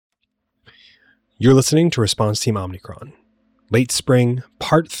You're listening to Response Team Omnicron. Late Spring,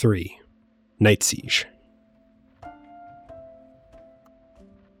 Part 3, Night Siege.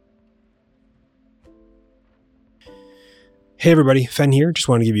 Hey everybody, Fen here. Just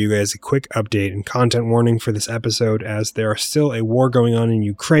want to give you guys a quick update and content warning for this episode, as there are still a war going on in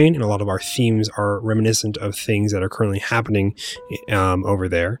Ukraine, and a lot of our themes are reminiscent of things that are currently happening over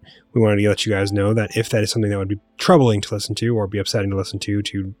there. We wanted to let you guys know that if that is something that would be troubling to listen to or be upsetting to listen to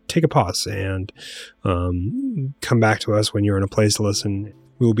take a pause and come back to us when you're in a place to listen.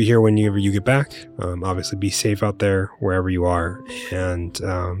 We will be here whenever you get back. Obviously, be safe out there wherever you are, and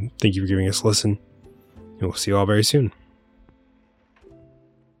thank you for giving us a listen. And we'll see you all very soon.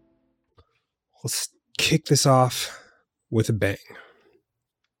 Let's kick this off with a bang.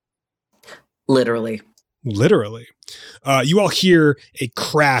 Literally. You all hear a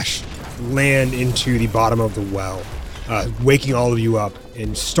crash land into the bottom of the well, waking all of you up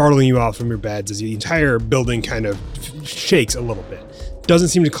and startling you off from your beds as the entire building kind of shakes a little bit. Doesn't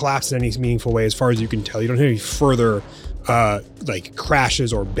seem to collapse in any meaningful way as far as you can tell. You don't hear any further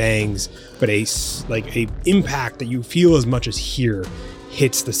crashes or bangs, but a impact that you feel as much as hear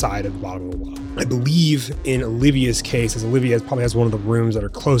hits the side of the bottom of the well. I believe in Olivia's case, as Olivia probably has one of the rooms that are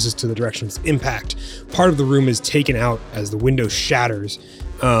closest to the direction of this impact, part of the room is taken out as the window shatters,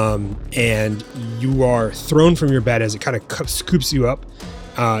 and you are thrown from your bed as it kind of scoops you up,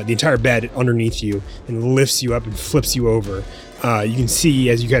 the entire bed underneath you, and lifts you up and flips you over. You can see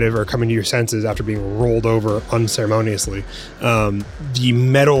as you kind of are coming to your senses after being rolled over unceremoniously, the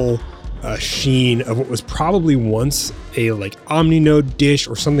metal sheen of what was probably once a OmniNode dish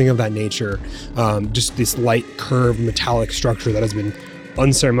or something of that nature, just this light curved metallic structure that has been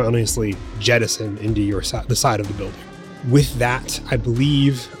unceremoniously jettisoned into the side of the building. With that, I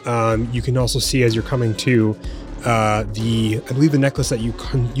believe you can also see as you're coming to I believe the necklace that you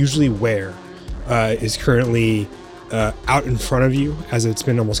usually wear is currently out in front of you, as it's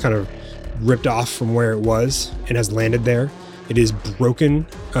been almost kind of ripped off from where it was and has landed there. It is broken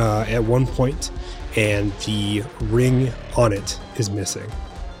at one point, and the ring on it is missing.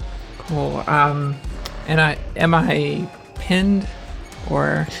 Cool. Am I pinned,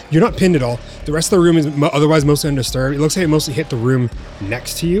 or? You're not pinned at all. The rest of the room is otherwise mostly undisturbed. It looks like it mostly hit the room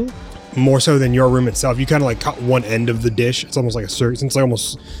next to you, more so than your room itself. You kind of caught one end of the dish. It's almost like a circle. It's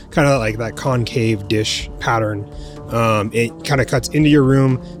almost kind of like that concave dish pattern. It kind of cuts into your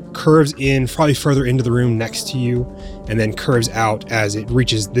room, curves in probably further into the room next to you, and then curves out as it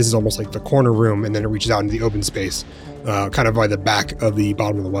reaches. This is almost like the corner room, and then it reaches out into the open space, kind of by the back of the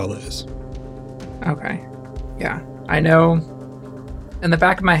bottom of the well is. Okay. Yeah. I know in the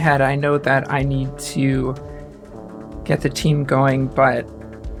back of my head, I know that I need to get the team going, but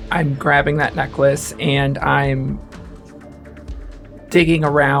I'm grabbing that necklace and I'm digging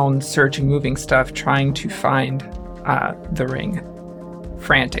around, searching, moving stuff, trying to find the ring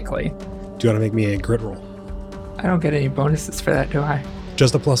frantically. Do you want to make me a grit roll? I don't get any bonuses for that, do I?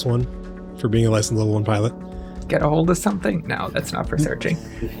 Just a +1 for being a licensed level 1 pilot. Get a hold of something? No, that's not for searching.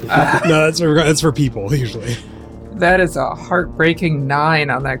 No, that's for people usually. That is a heartbreaking 9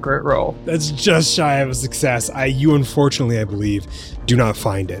 on that grit roll. That's just shy of a success. You unfortunately, I believe, do not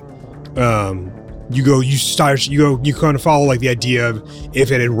find it. You kind of follow the idea of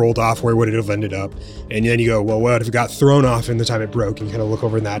if it had rolled off, where would it have ended up? And then you go, well, what if it got thrown off in the time it broke? And you kind of look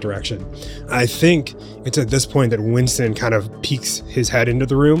over in that direction. I think it's at this point that Winston kind of peeks his head into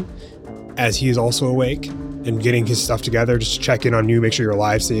the room as he is also awake and getting his stuff together, just to check in on you, make sure you're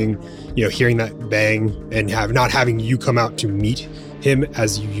alive, hearing that bang and not having you come out to meet him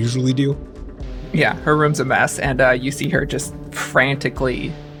as you usually do. Yeah, her room's a mess, and you see her just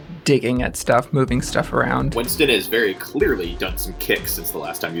frantically digging at stuff, moving stuff around. Winston has very clearly done some kicks since the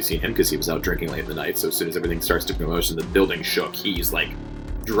last time you've seen him, because he was out drinking late in the night. So as soon as everything starts to commotion, the building shook. He's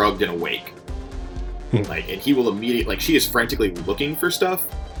drugged and awake. And he will immediately, she is frantically looking for stuff.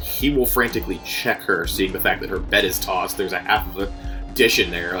 He will frantically check her, seeing the fact that her bed is tossed. There's a half of a dish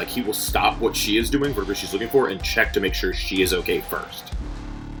in there. He will stop what she is doing, whatever she's looking for, and check to make sure she is okay first.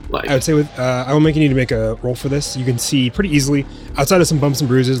 I would say I will make you need to make a roll for this. You can see pretty easily, outside of some bumps and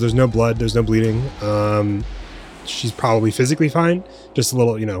bruises, there's no blood, there's no bleeding. She's probably physically fine. Just a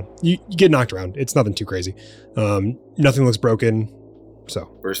little, you get knocked around. It's nothing too crazy. Nothing looks broken.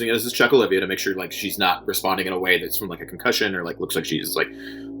 So first thing is check Olivia to make sure she's not responding in a way that's from a concussion or looks like she's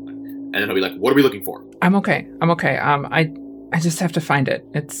and then he'll be what are we looking for? I'm okay. I just have to find it.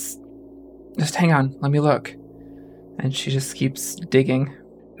 Just hang on, let me look. And she just keeps digging.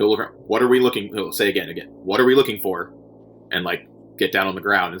 He'll look around. What are we looking? He'll say again. What are we looking for? And get down on the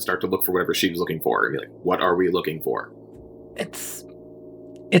ground and start to look for whatever she was looking for. And be what are we looking for? It's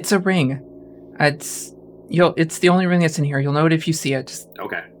a ring. It's the only ring that's in here. You'll know it if you see it.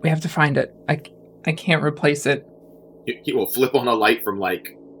 Okay. We have to find it. I can't replace it. He will flip on a light from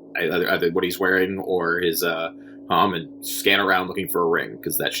like either what he's wearing or his and scan around looking for a ring,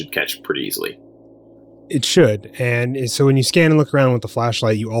 because that should catch pretty easily. It should, and so when you scan and look around with the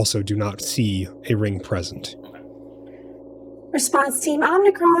flashlight, you also do not see a ring present. Response team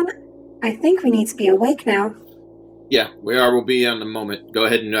Omnicron, I think we need to be awake now. Yeah, we are. We'll be in a moment. Go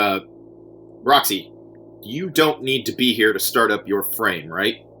ahead and, Roxy, you don't need to be here to start up your frame,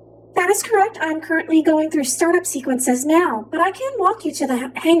 right? That is correct. I'm currently going through startup sequences now, but I can walk you to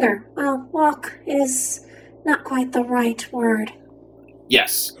the hangar. Well, walk is not quite the right word.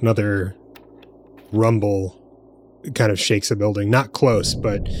 Yes. Another rumble kind of shakes the building. Not close,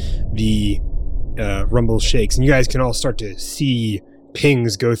 but the rumble shakes, and you guys can all start to see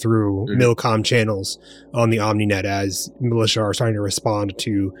pings go through Milcom channels on the OmniNet as militia are starting to respond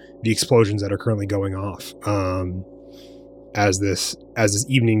to the explosions that are currently going off. As this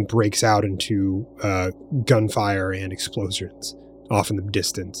evening breaks out into gunfire and explosions off in the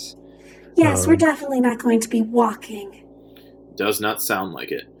distance. Yes, we're definitely not going to be walking. Does not sound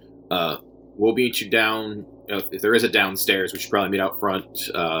like it. We'll meet you down. If there is a downstairs, we should probably meet out front,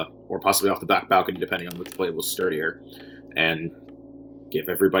 or possibly off the back balcony, depending on which blade was sturdier. And give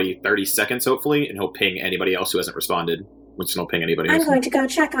everybody 30 seconds, hopefully, and he'll ping anybody else who hasn't responded. Winston will ping anybody else. I'm going to go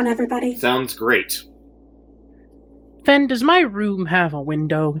check on everybody. Sounds great. Fen, does my room have a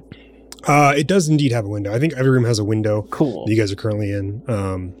window? It does indeed have a window. I think every room has a window. Cool. That you guys are currently in.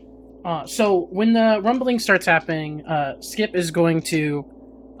 So when the rumbling starts happening, Skip is going to,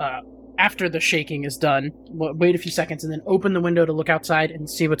 after the shaking is done, wait a few seconds and then open the window to look outside and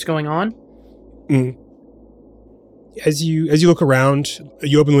see what's going on. Mm. As you look around,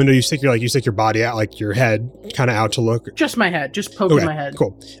 you open the window. You stick your body out, like your head, kind of out to look. Just my head, just poking my head.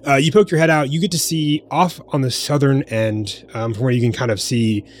 Cool. You poke your head out. You get to see off on the southern end, from where you can kind of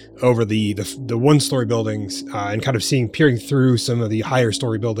see over the one-story buildings, and kind of peering through some of the higher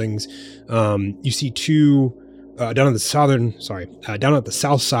story buildings. You see two down at the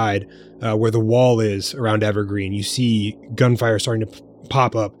south side, where the wall is around Evergreen. You see gunfire starting to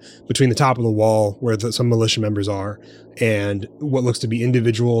pop up between the top of the wall where some militia members are and what looks to be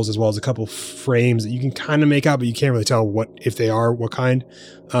individuals, as well as a couple frames that you can kind of make out, but you can't really tell if they are what kind.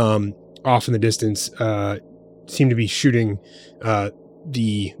 Off in the distance, seem to be shooting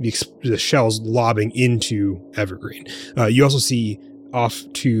the shells lobbing into Evergreen. You also see off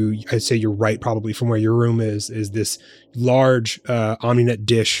to, I'd say your right, probably from where your room is this large OmniNet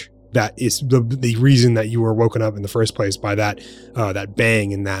dish that is the reason that you were woken up in the first place by that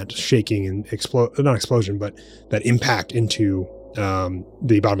bang and that shaking and not explosion, but that impact into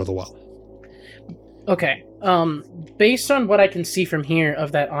the bottom of the well. Okay. Based on what I can see from here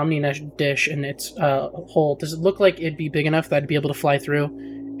of that OmniNet dish and its hole, does it look like it'd be big enough that I'd be able to fly through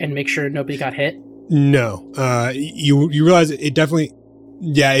and make sure nobody got hit? No. You realize it definitely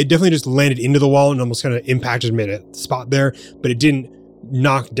just landed into the wall and almost kind of impacted, made a spot there, but it didn't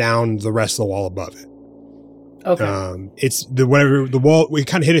knock down the rest of the wall above it. Okay. It's the wall. It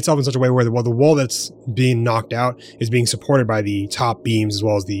kind of hit itself in such a way where the wall that's being knocked out is being supported by the top beams as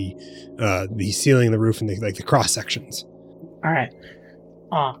well as the ceiling, the roof, and the cross sections. All right.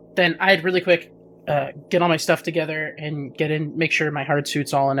 Then I'd really quick get all my stuff together and get in, make sure my hard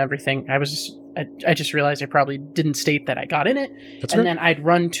suit's all and everything. I just realized I probably didn't state that I got in it. That's and right. Then I'd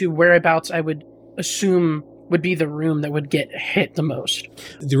run to whereabouts I would assume would be the room that would get hit the most.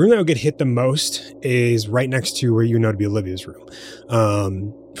 The room that would get hit the most is right next to where you know to be Olivia's room.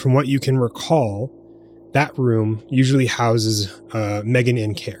 From what you can recall, that room usually houses Megan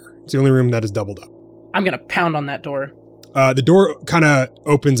and Care. It's the only room that is doubled up. I'm going to pound on that door. The door kind of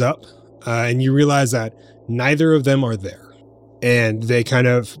opens up, and you realize that neither of them are there. And they kind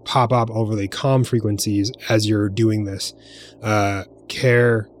of pop up over the comm frequencies as you're doing this.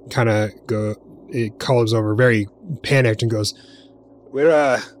 Care kind of it calls over very panicked and goes,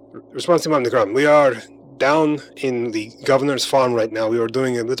 "We're responsible on the ground. We are down in the governor's farm right now. We are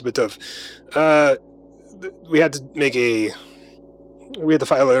doing a little bit of we had to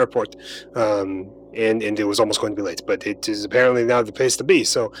file a report, and it was almost going to be late, but it is apparently now the place to be.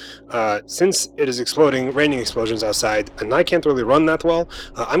 So since it is raining explosions outside, and I can't really run that well,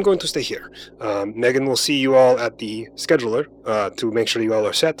 I'm going to stay here. Megan will see you all at the scheduler to make sure you all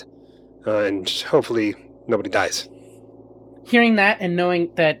are set, and hopefully nobody dies." Hearing that and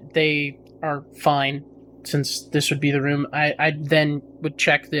knowing that they are fine, since this would be the room, I then would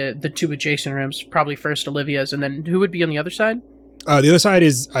check the two adjacent rooms, probably first Olivia's, and then who would be on the other side? The other side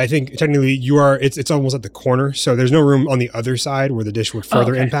is, I think, technically it's almost at the corner, so there's no room on the other side where the dish would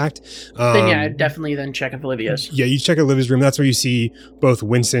further impact. Then yeah, I'd definitely then check if Olivia's. Yeah, you check Olivia's room. That's where you see both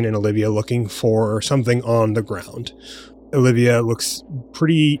Winston and Olivia looking for something on the ground. Olivia looks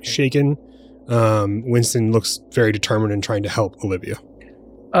pretty shaken. Winston looks very determined in trying to help Olivia.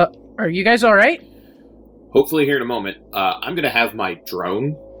 Are you guys all right? Hopefully here in a moment. I'm going to have my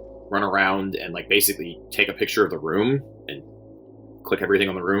drone run around and like basically take a picture of the room and click everything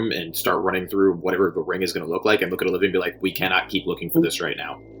on the room and start running through whatever the ring is going to look like and look at Olivia and be like, we cannot keep looking for this right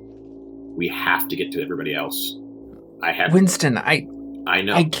now. We have to get to everybody else. Winston, I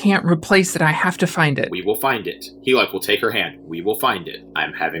know. I can't replace it. I have to find it. We will find it. Helok will take her hand. We will find it.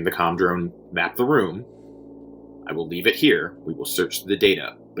 I'm having the comm drone map the room. I will leave it here. We will search the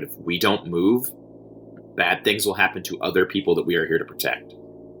data. But if we don't move, bad things will happen to other people that we are here to protect.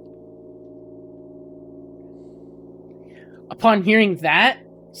 Upon hearing that,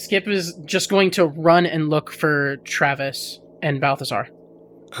 Skip is just going to run and look for Travis and Balthazar.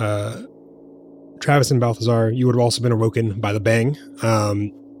 Travis and Balthazar, you would have also been awoken by the bang. Yeah.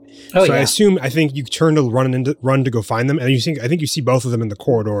 I think you turn to run to go find them, and I think you see both of them in the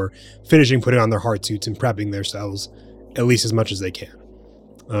corridor, finishing putting on their hard suits and prepping themselves at least as much as they can.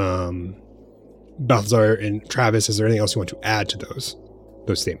 Balthazar and Travis, is there anything else you want to add to those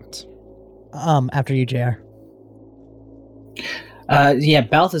statements? After you, JR.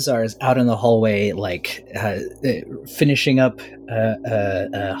 Balthazar is out in the hallway, finishing up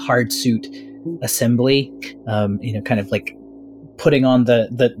a hard suit assembly. Kind of like putting on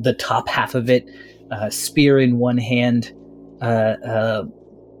the top half of it, spear in one hand,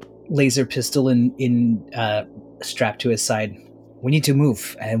 laser pistol in strapped to his side. We need to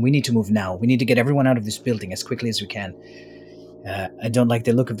move, and we need to move now. We need to get everyone out of this building as quickly as we can. I don't like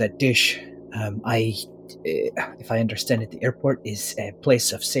the look of that dish. If I understand it, the airport is a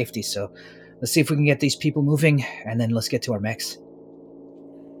place of safety, so let's see if we can get these people moving, and then let's get to our mechs.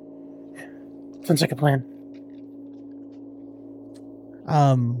 Sounds like a plan.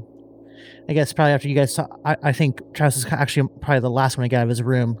 I guess probably after you guys talk, I think Travis is actually probably the last one to get out of his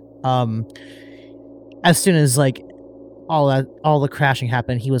room. As soon as all the crashing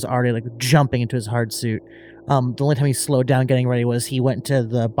happened, he was already jumping into his hard suit. The only time he slowed down getting ready was he went to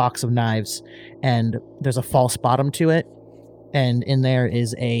the box of knives, and there's a false bottom to it, and in there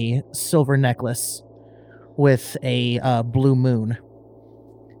is a silver necklace with a blue moon,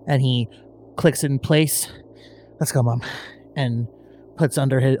 and he clicks it in place. Let's go, Mom, and puts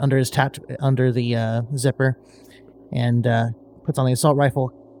under the zipper, and puts on the assault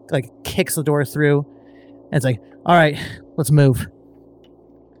rifle, kicks the door through, and it's like, all right, let's move.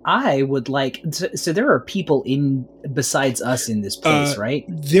 I would so there are people besides us in this place, right?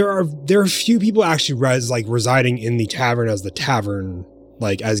 There are a few people actually residing in the tavern as the tavern,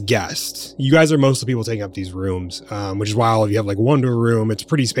 as guests. You guys are most of the people taking up these rooms, which is why all of you have one door room. It's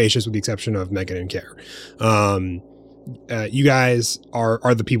pretty spacious with the exception of Megan and Care. You guys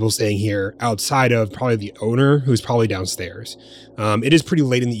are the people staying here outside of probably the owner, who's probably downstairs. It is pretty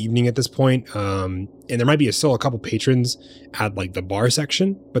late in the evening at this point, and there might be still a couple patrons at the bar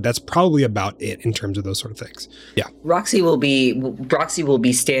section, but that's probably about it in terms of those sort of things. Yeah. Roxy will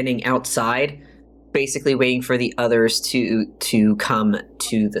be standing outside, basically waiting for the others to come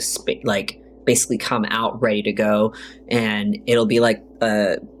to the space, basically come out ready to go, and it'll be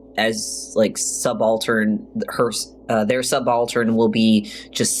as subaltern, their subaltern will be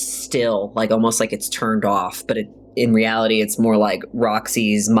just still, almost like it's turned off, but in reality it's more like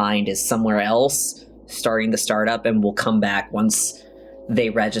Roxy's mind is somewhere else, starting to start up, and will come back once they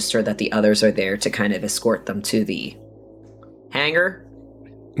register that the others are there to kind of escort them to the hangar.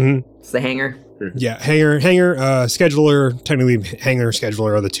 Mm-hmm. It's the hangar. Yeah, hangar, scheduler. Technically, hangar,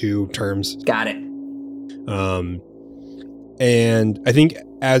 scheduler are the two terms. Got it. And I think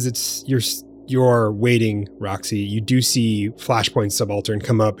as you're waiting, Roxy, you do see Flashpoint Subaltern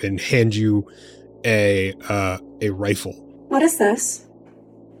come up and hand you a rifle. What is this?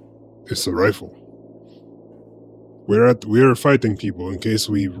 It's a rifle. We are fighting people in case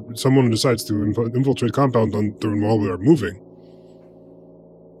someone decides to infiltrate compound while we are moving.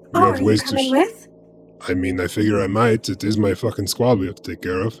 Are you coming with? I mean, I figure I might. It is my fucking squad we have to take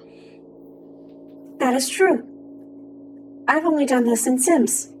care of. That is true. I've only done this in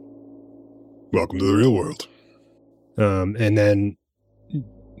Sims. Welcome to the real world. And then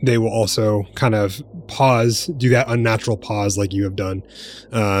they will also kind of pause, do that unnatural pause like you have done,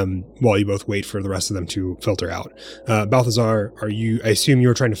 while you both wait for the rest of them to filter out. Balthazar, I assume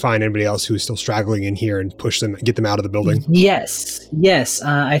you're trying to find anybody else who is still straggling in here and push them, get them out of the building? Yes.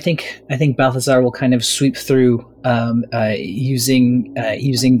 I think Balthazar will kind of sweep through, using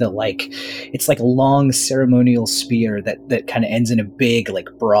the, like, it's like a long ceremonial spear that kind of ends in a big, like,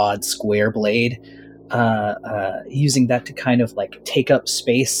 broad square blade. Using that to kind of like take up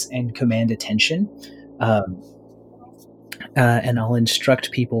space and command attention. And I'll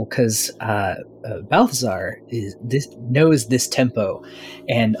instruct people because Balthazar knows this tempo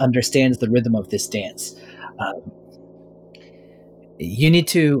and understands the rhythm of this dance. You need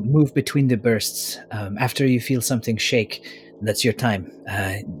to move between the bursts. After you feel something shake, that's your time.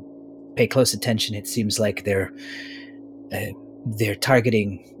 Pay close attention. It seems like they're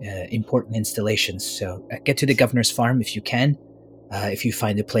targeting important installations. So get to the governor's farm if you can. If you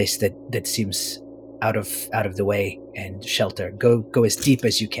find a place that seems out of the way and shelter, go as deep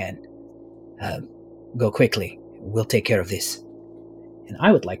as you can. Go quickly. We'll take care of this. And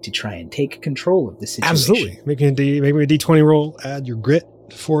I would like to try and take control of the situation. Absolutely. Make me a D20 roll, add your grit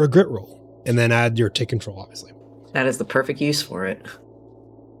for a grit roll, and then add your take control, obviously. That is the perfect use for it.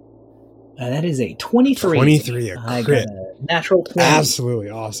 That is a 23. 23, a I crit. got a natural 20. Absolutely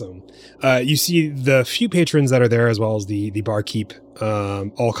awesome. You see the few patrons that are there, as well as the barkeep,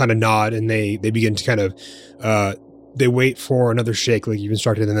 all kind of nod, and they begin to kind of they wait for another shake like you've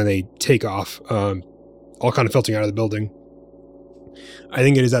instructed, and then they take off, all kind of filtering out of the building. I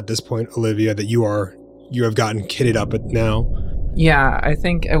think it is at this point, Olivia, that you have gotten kitted up now. Yeah, I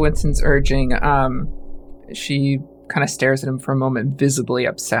think at Winston's urging, she kind of stares at him for a moment, visibly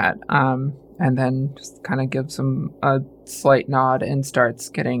upset, and then just kind of gives him a slight nod and starts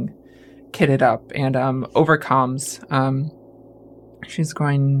getting kitted up and over comms. She's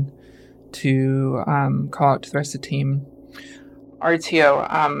going to call out to the rest of the team.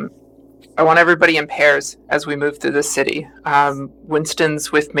 RTO, I want everybody in pairs as we move through the city.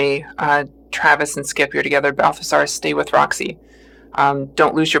 Winston's with me. Travis and Skip, you're together. Balthazar, stay with Roxy.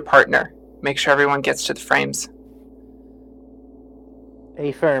 Don't lose your partner. Make sure everyone gets to the frames.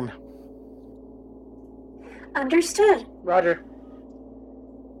 A firm. Understood. Roger.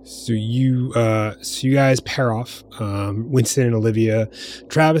 So you guys pair off, Winston and Olivia,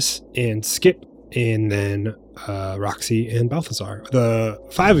 Travis and Skip, and then Roxy and Balthazar. The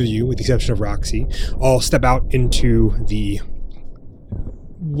five of you, with the exception of Roxy, all step out into the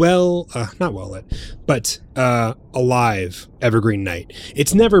not well lit, but alive Evergreen Night.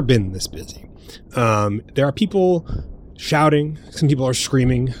 It's never been this busy. There are people shouting, some people are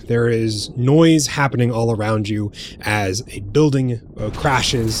screaming. There is noise happening all around you as a building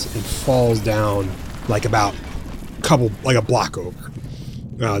crashes and falls down like a block over.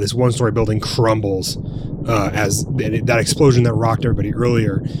 This one-story building crumbles as that explosion that rocked everybody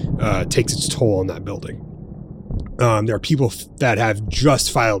earlier takes its toll on that building. There are people that have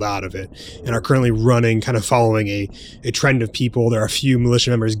just filed out of it and are currently running, kind of following a trend of people. There are a few militia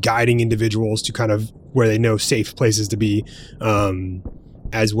members guiding individuals to kind of where they know safe places to be,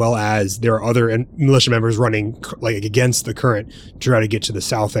 as well as there are other militia members running like against the current to try to get to the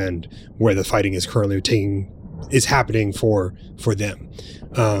south end where the fighting is currently happening for them.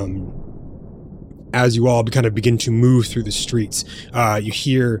 As you all kind of begin to move through the streets, you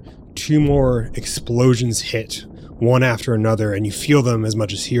hear two more explosions hit, one after another, and you feel them as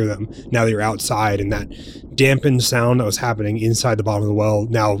much as hear them now that you're outside, and that dampened sound that was happening inside the bottom of the well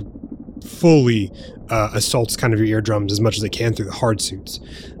now fully assaults kind of your eardrums as much as it can through the hard suits.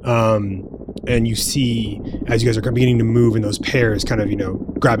 And you see, as you guys are beginning to move in those pairs, kind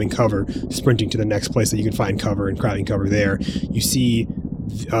of, grabbing cover, sprinting to the next place that you can find cover and grabbing cover there, you see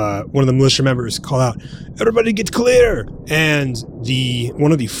one of the militia members call out, "Everybody get clear!" And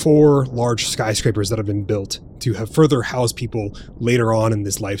one of the 4 large skyscrapers that have been built to have further house people later on in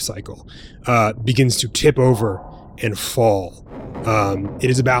this life cycle begins to tip over and fall. It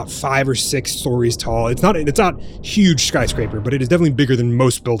is about 5 or 6 stories tall. It's not huge skyscraper, but it is definitely bigger than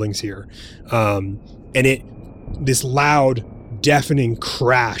most buildings here. And this loud, deafening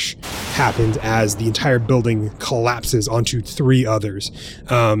crash happens as the entire building collapses onto 3 others.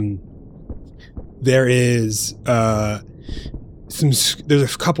 There is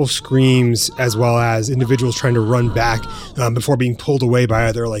there's a couple screams, as well as individuals trying to run back before being pulled away by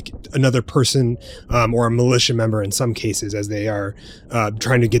either like another person or a militia member in some cases, as they are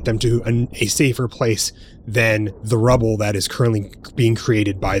trying to get them to a safer place than the rubble that is currently being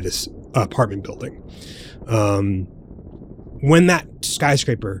created by this apartment building. when that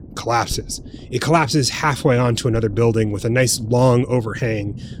skyscraper collapses, it collapses halfway onto another building with a nice long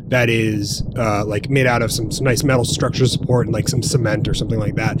overhang that is like made out of some nice metal structure support and like some cement or something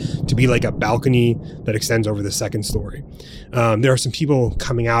like that to be like a balcony that extends over the second story. There are some people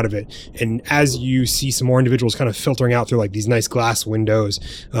coming out of it, and as you see some more individuals kind of filtering out through like these nice glass windows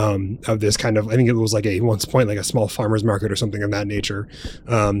of this kind of, I think it was like once point like a small farmer's market or something of that nature.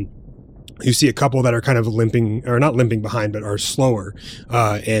 You see a couple that are kind of limping, or not limping behind, but are slower.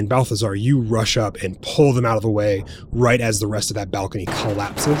 And Balthazar, you rush up and pull them out of the way right as the rest of that balcony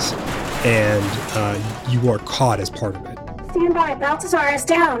collapses. And you are caught as part of it. Stand by, Balthazar is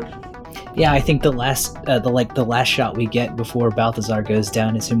down. Yeah, I think the last shot we get before Balthazar goes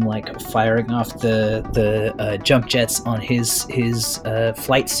down is him like firing off the jump jets on his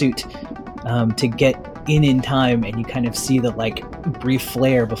flight suit to get in time, and you kind of see the like brief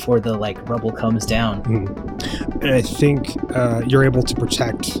flare before the like rubble comes down. And I think you're able to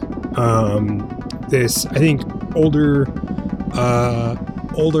protect this, I think, older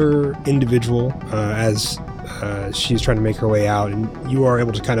individual as she's trying to make her way out, and you are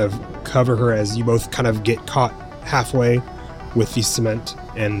able to kind of cover her as you both kind of get caught halfway with the cement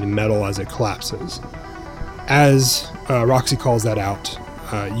and the metal as it collapses. As Roxy calls that out,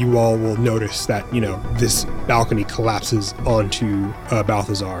 you all will notice that, this balcony collapses onto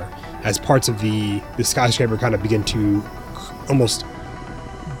Balthazar as parts of the skyscraper kind of begin to almost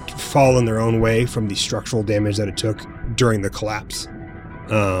fall in their own way from the structural damage that it took during the collapse.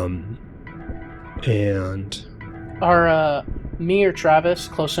 And are me or Travis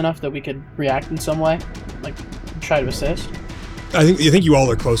close enough that we could react in some way, like try to assist? I think you all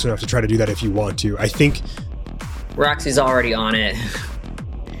are close enough to try to do that if you want to. I think Roxy's already on it.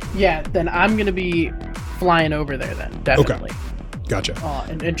 Yeah, then I'm going to be flying over there then, definitely. Okay. Gotcha.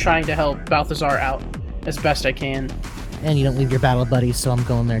 And trying to help Balthazar out as best I can. And you don't leave your battle buddies, so I'm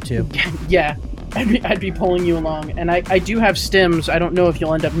going there too. Yeah, I'd be pulling you along. And I do have stims. I don't know if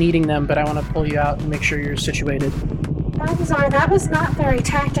you'll end up needing them, but I want to pull you out and make sure you're situated. Balthazar, that was not very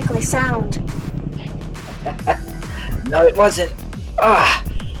tactically sound. No, it wasn't.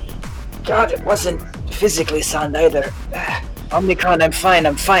 God, it wasn't physically sound either. Omnicron,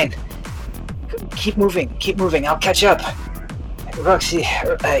 I'm fine. Keep moving, I'll catch up. Roxy,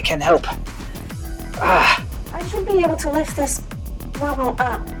 I can help. I should be able to lift this rubble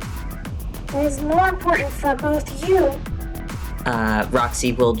up. It is more important for both you.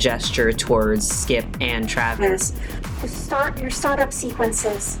 Roxy will gesture towards Skip and Travis. To start your startup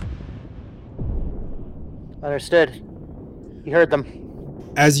sequences. Understood. You heard them.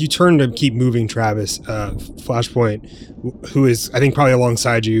 As you turn to keep moving, Travis, Flashpoint, who is, I think, probably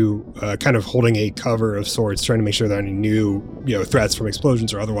alongside you, kind of holding a cover of sorts, trying to make sure there are any new, threats from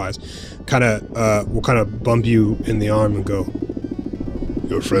explosions or otherwise, will kind of bump you in the arm and go,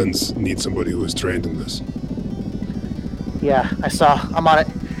 "Your friends need somebody who is trained in this." Yeah, I saw. I'm on it.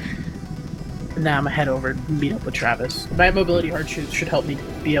 Now I'm gonna head over and meet up with Travis. My mobility hard should help me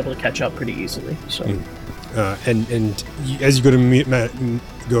be able to catch up pretty easily. So. And as you go to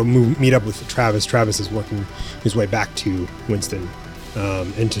meet up with Travis, Travis is working his way back to Winston,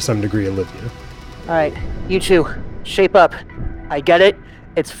 and to some degree Olivia. All right, you two, shape up. I get it.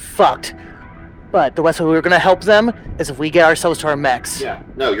 It's fucked. But the best way we're gonna help them is if we get ourselves to our mechs. Yeah.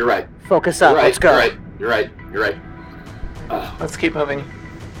 No, you're right. Focus up. Right, Let's go. You're right. Let's keep moving.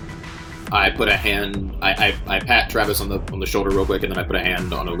 I put a hand. I pat Travis on the shoulder real quick, and then I put a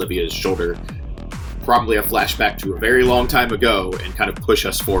hand on Olivia's shoulder. Probably a flashback to a very long time ago, and kind of push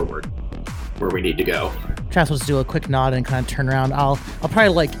us forward where we need to go. Travis will just do a quick nod and kind of turn around. I'll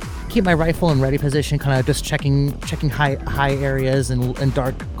probably keep my rifle in ready position, kind of just checking high areas and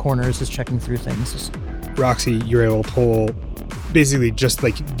dark corners, just checking through things. Roxy, you're able to pull basically just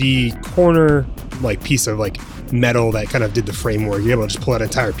the corner piece of metal that kind of did the framework. You're able to just pull that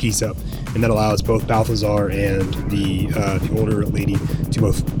entire piece up, and that allows both Balthazar and the older lady to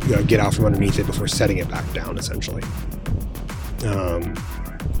both get out from underneath it before setting it back down, essentially.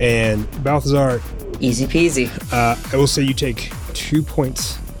 And Balthazar, easy peasy. I will say you take 2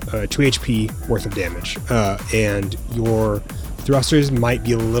 points, 2 HP worth of damage, and your thrusters might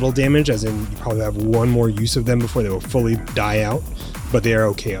be a little damaged, as in you probably have one more use of them before they will fully die out, but they are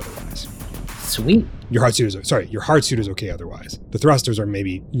okay otherwise. Sweet. Your hard suit is okay otherwise. The thrusters are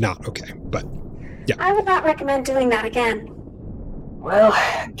maybe not okay, but yeah. I would not recommend doing that again. Well,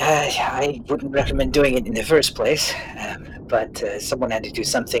 I wouldn't recommend doing it in the first place, but someone had to do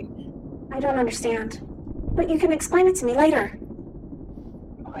something. I don't understand. But you can explain it to me later.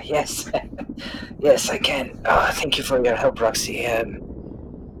 Oh, yes. Yes, I can. Oh, thank you for your help, Roxy. I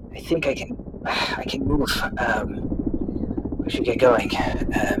think I can move. We should get going.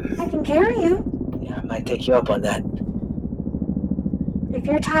 I can carry you. Yeah, I might take you up on that. If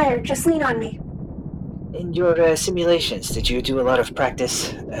you're tired, just lean on me. In your simulations, did you do a lot of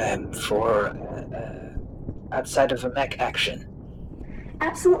practice for outside of a mech action?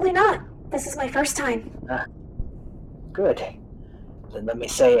 Absolutely not. This is my first time. Good. Then let me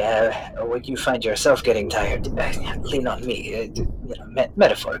say, when you find yourself getting tired, lean on me,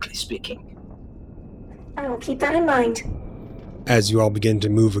 metaphorically speaking. I will keep that in mind. As you all begin to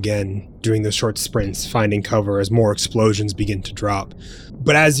move again, doing those short sprints, finding cover as more explosions begin to drop.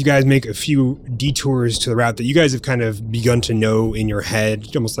 But as you guys make a few detours to the route that you guys have kind of begun to know in your head,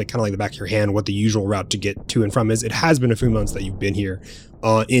 almost like kind of like the back of your hand, what the usual route to get to and from is, it has been a few months that you've been here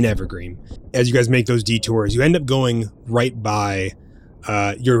in Evergreen. As you guys make those detours, you end up going right by,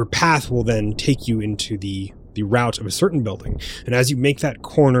 your path will then take you into the route of a certain building. And as you make that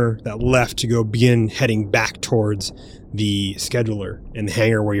corner, that left to go begin heading back towards the scheduler and the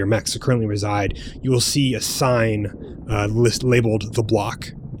hangar where your mechs currently reside, you will see a sign labeled The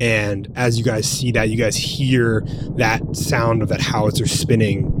Block. And as you guys see that, you guys hear that sound of that howitzer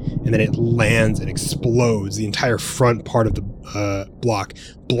spinning, and then it lands and explodes, the entire front part of the block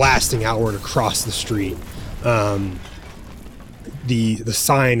blasting outward across the street. The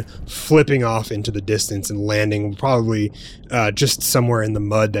sign flipping off into the distance and landing probably just somewhere in the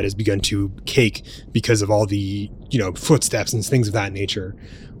mud that has begun to cake because of all the footsteps and things of that nature,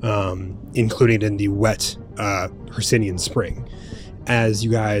 including in the wet Hercynian spring. As you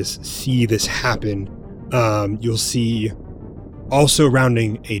guys see this happen, you'll see also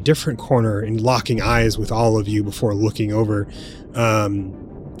rounding a different corner and locking eyes with all of you before looking over to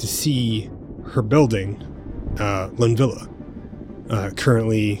see her building, Linvilla.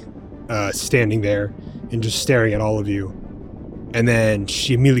 Currently standing there and just staring at all of you. And then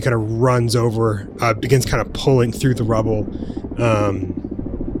she immediately kind of runs over, begins kind of pulling through the rubble,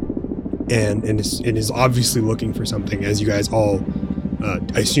 and is obviously looking for something as you guys all,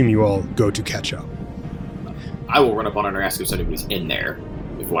 I assume you all go to catch up. I will run up on her and ask if anybody's in there,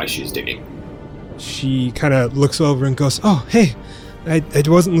 while she's digging. She kind of looks over and goes, "Oh, hey, I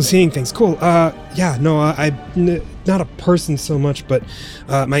wasn't seeing things. Cool. I'm not a person so much, but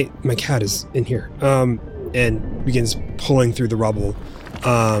my cat is in here." And begins pulling through the rubble,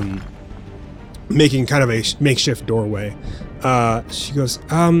 making kind of a makeshift doorway. She goes,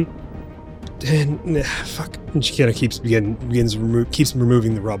 fuck. And she kind of keeps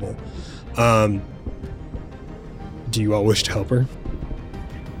removing the rubble. Do you all wish to help her?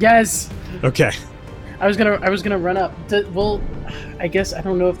 Yes. Okay. I was gonna run up. I guess I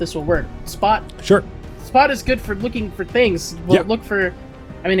don't know if this will work. Spot. Sure. Spot is good for looking for things. We'll yep. Look for.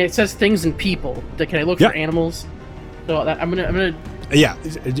 I mean, it says things and people. Can I look yep. for animals? So I'm gonna. Yeah,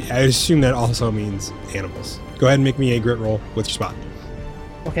 I assume that also means animals. Go ahead and make me a grit roll with your spot.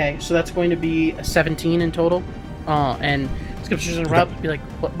 Okay, so that's going to be a 17 in total. And Skip's just gonna run up and be like,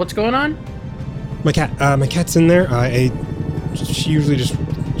 "What's going on?" My cat's in there. She usually just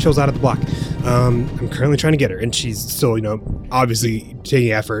chills out at the block. I'm currently trying to get her, and she's still, obviously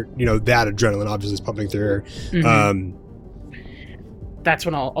taking effort. That adrenaline obviously is pumping through her. Mm-hmm. That's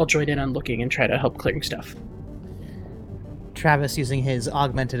when I'll join in on looking and try to help clearing stuff. Travis, using his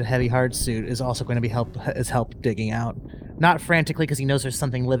augmented heavy hard suit, is also going to be help digging out. Not frantically, because he knows there's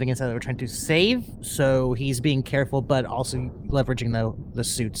something living inside that we're trying to save, so he's being careful, but also leveraging the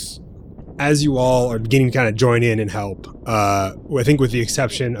suits. As you all are beginning to kind of join in and help, I think with the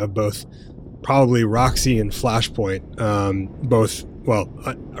exception of both probably Roxy and Flashpoint,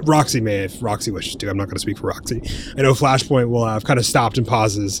 Roxy may if Roxy wishes to. I'm not going to speak for Roxy. I know Flashpoint will have kind of stopped and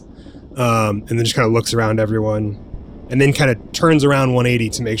pauses, and then just kind of looks around everyone, and then kind of turns around 180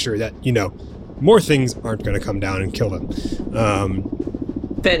 to make sure that, more things aren't going to come down and kill them.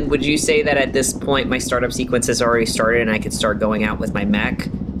 Ben, would you say that at this point my startup sequence has already started and I could start going out with my mech?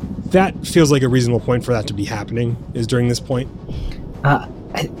 That feels like a reasonable point for that to be happening, is during this point.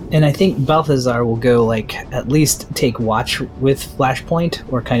 And I think Balthazar will go, at least take watch with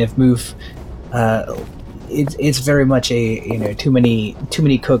Flashpoint, or kind of move. It's very much a, too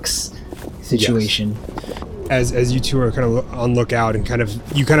many cooks situation. Yes. As you two are kind of on lookout, and I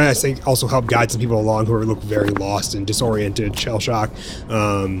think also help guide some people along who look very lost and disoriented, shell shock,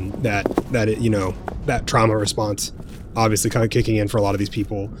 that trauma response obviously kind of kicking in for a lot of these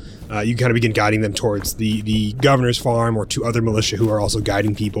people. You kind of begin guiding them towards the governor's farm, or to other militia who are also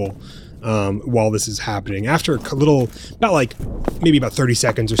guiding people while this is happening. After a little, maybe about 30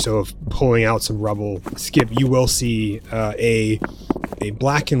 seconds or so of pulling out some rubble, Skip, you will see a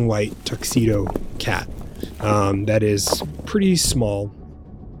black and white tuxedo cat that is pretty small,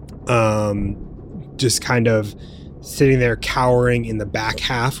 just kind of sitting there cowering in the back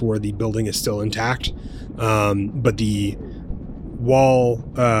half where the building is still intact. But the wall,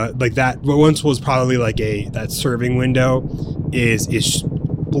 like that, what once was probably like that serving window is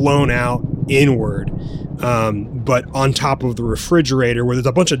blown out inward. But on top of the refrigerator, where there's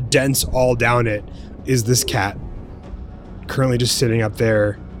a bunch of dents all down it, is this cat currently just sitting up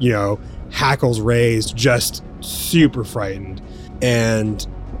there, hackles raised, just super frightened. And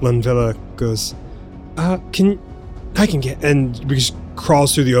Linvilla goes, I can get, and just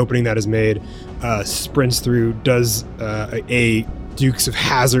crawls through the opening that is made, sprints through, does a Dukes of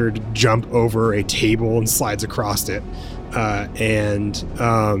Hazzard jump over a table and slides across it, and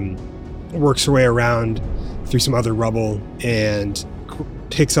works her way around through some other rubble and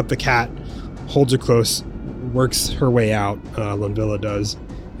picks up the cat, holds her close, works her way out, Linvilla does,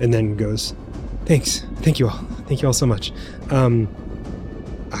 and then goes, thank you all so much. I'm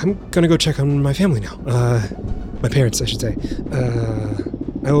gonna go check on my family now, my parents I should say.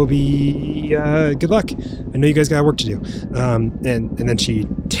 I will be, good luck. I know you guys got work to do. And then she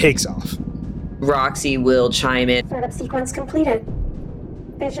takes off. Roxy will chime in. Startup sequence completed.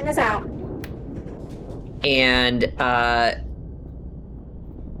 Vision is out. And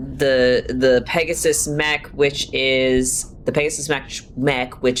the Pegasus mech, which is a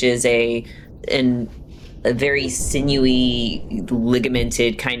very sinewy,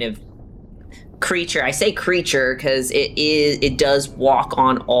 ligamented kind of creature. I say creature because it does walk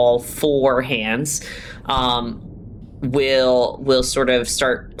on all four hands. Will sort of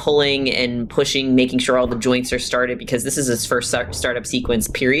start pulling and pushing, making sure all the joints are started, because this is his first startup sequence,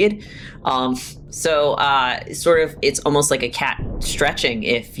 period. So sort of, it's almost like a cat stretching,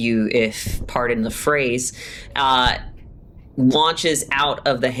 if pardon the phrase, launches out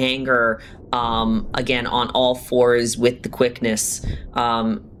of the hangar, again on all fours with the quickness,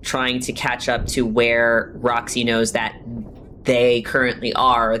 trying to catch up to where Roxy knows that they currently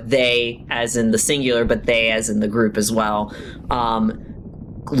are. They as in the singular, but they as in the group as well,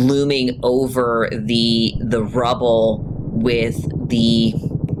 looming over the rubble with the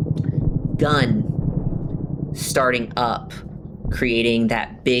gun starting up, creating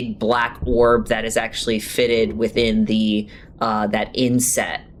that big black orb that is actually fitted within the that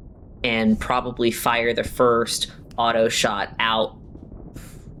inset, and probably fire the first auto shot out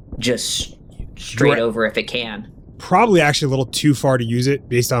just straight over if it can. Probably actually a little too far to use it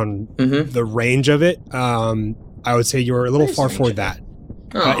based on the range of it. I would say you're a little far for that.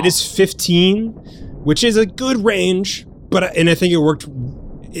 It is 15, which is a good range, and I think it worked.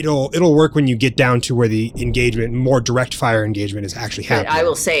 It'll work when you get down to where the engagement, more direct fire engagement, is actually happening. I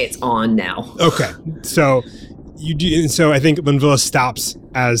will say it's on now. Okay, so you do. So I think Linvilla stops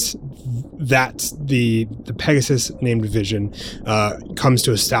as the Pegasus named Vision comes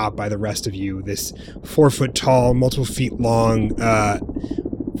to a stop by the rest of you. This 4 foot tall, multiple feet long,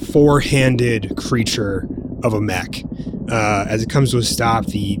 4-handed creature of a mech. As it comes to a stop,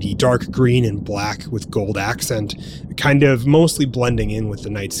 the dark green and black with gold accent, kind of mostly blending in with the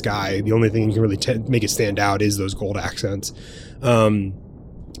night sky. The only thing you can really make it stand out is those gold accents.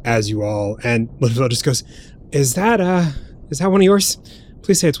 As you all, and Linvilla just goes, is that one of yours?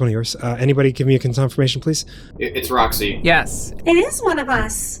 Please say it's one of yours. Anybody give me a confirmation, please? It's Roxy. Yes. It is one of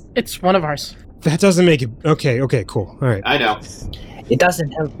us. It's one of ours. That doesn't make it... Okay, cool. All right. I know. It doesn't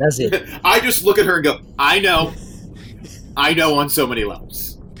help, does it? I just look at her and go, I know on so many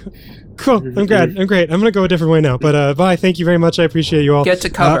levels. Cool. I'm great. I'm going to go a different way now. But bye. Thank you very much. I appreciate you all. Get to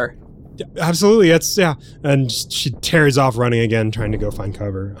cover. Absolutely. Yeah. And she tears off running again, trying to go find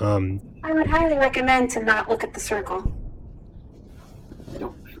cover. I would highly recommend to not look at the circle.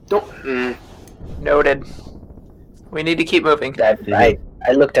 Don't. Noted. We need to keep moving. I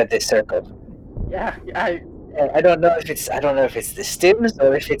looked at this circle. Yeah, I don't know if it's the stims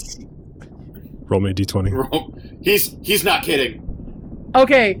or if it's... Roll me a d20. He's not kidding.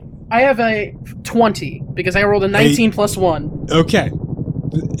 Okay, I have a 20 because I rolled a 19 plus 1. Okay.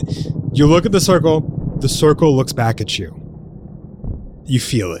 You look at the circle. The circle looks back at you. You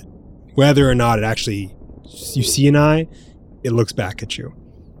feel it. Whether or not it actually... You see an eye, it looks back at you.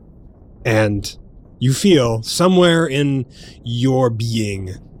 And you feel somewhere in your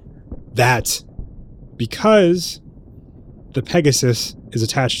being that because the Pegasus is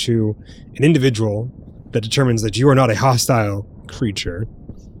attached to an individual that determines that you are not a hostile creature,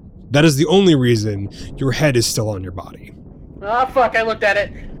 that is the only reason your head is still on your body. Oh, fuck, I looked at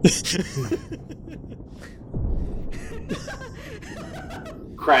it.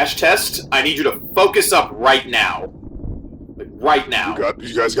 Crash test, I need you to focus up right now. Right now.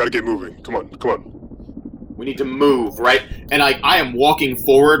 You guys got to get moving. Come on. We need to move, right? And I am walking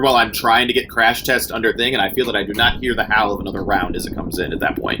forward while I'm trying to get crash test under thing, and I feel that I do not hear the howl of another round as it comes in at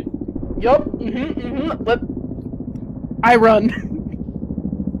that point. Yup. But I run.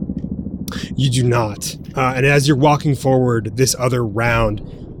 You do not. And as you're walking forward, this other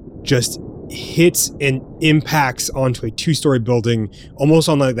round just hits and impacts onto a 2-story building, almost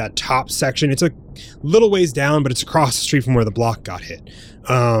on like that top section. It's a little ways down, but it's across the street from where the block got hit.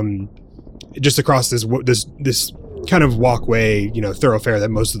 Just across this kind of walkway, thoroughfare that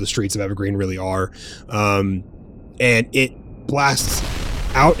most of the streets of Evergreen really are. And it blasts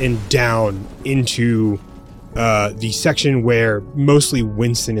out and down into the section where mostly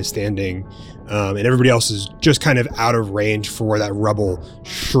Winston is standing, and everybody else is just kind of out of range for where that rubble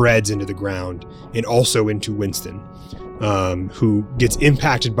shreds into the ground, and also into Winston, who gets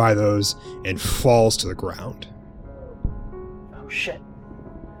impacted by those and falls to the ground. Oh, shit.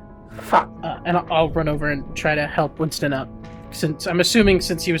 Fuck. And I'll run over and try to help Winston up. Since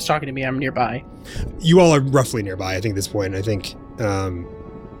he was talking to me, I'm nearby. You all are roughly nearby, I think, at this point. I think,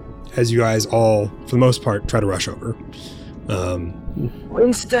 as you guys all, for the most part, try to rush over.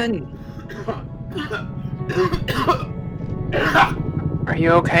 Winston! Are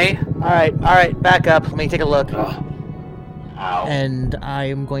you okay? Alright, back up. Let me take a look. Ow. And I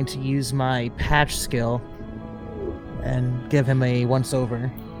am going to use my patch skill and give him a once-over.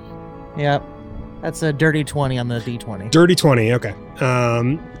 Yep. That's a dirty 20 on the D20. Dirty 20, okay.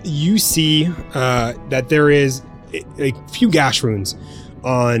 You see that there is a few gash wounds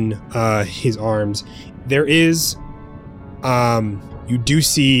on his arms. There is, you do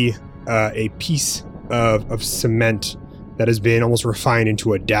see a piece of cement that has been almost refined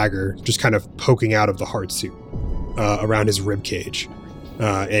into a dagger, just kind of poking out of the hard suit around his rib cage.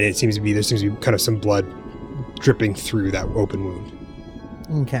 And there seems to be kind of some blood dripping through that open wound.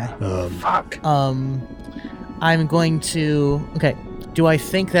 Okay. Fuck. I'm going to... Okay. Do I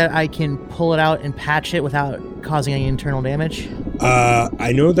think that I can pull it out and patch it without causing any internal damage?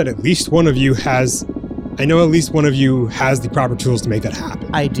 I know that at least one of you has the proper tools to make that happen.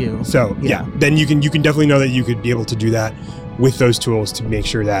 I do. So yeah, then you can definitely know that you could be able to do that with those tools to make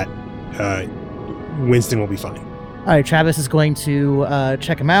sure that Winston will be fine. All right, Travis is going to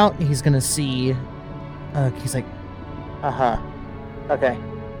check him out. He's going to see... he's like, Okay.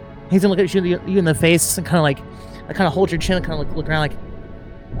 he's going to look at you in the face and kind of hold your chin and kind of look around like,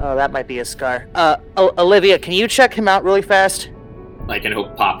 Oh, that might be a scar. Olivia, can you check him out really fast? Like, and he'll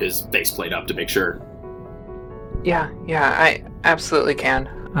pop his faceplate up to make sure. Yeah, I absolutely can.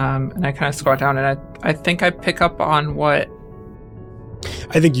 And I kind of squat down, and I think I pick up on what...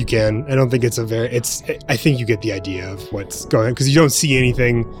 I think you can. I don't think I think you get the idea of what's going on, because you don't see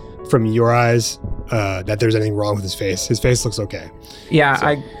anything from your eyes that there's anything wrong with his face. His face looks okay.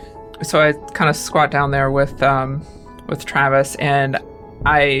 Yeah, so I kind of squat down there with Travis, and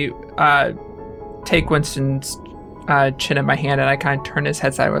I take Winston's chin in my hand, and I kind of turn his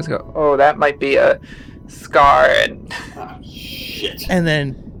head sideways and go, oh, that might be a scar, and... Shit. and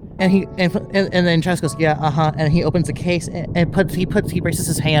then Travis goes, yeah, and he opens the case and he braces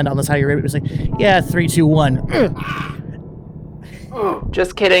his hand on the side of your rib. It's like, yeah, 3, 2, 1.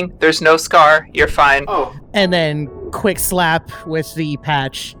 Just kidding. There's no scar. You're fine. Oh. And then quick slap with the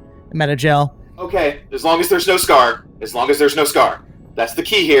patch, Metagel. Okay, as long as there's no scar. As long as there's no scar. That's the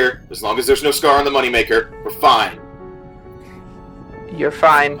key here. As long as there's no scar on the moneymaker, we're fine. You're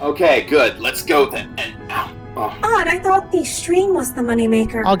fine. Okay, good. Let's go then. And Odd, I thought the stream was the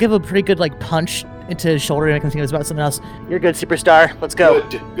moneymaker. I'll give a pretty good punch into his shoulder and I can think it was about something else. You're good, superstar. Let's go.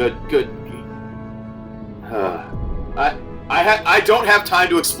 Good. I don't have time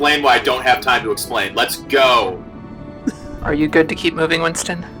to explain why I don't have time to explain. Let's go. Are you good to keep moving,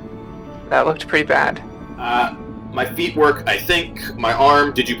 Winston? That looked pretty bad. My feet work, I think. My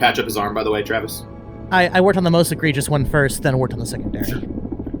arm. Did you patch up his arm, by the way, Travis? I worked on the most egregious one first, then worked on the secondary.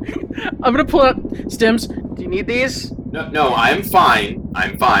 I'm gonna pull up Stims. Do you need these? No, I'm fine.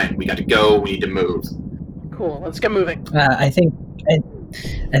 We got to go. We need to move. Cool. Let's get moving. I think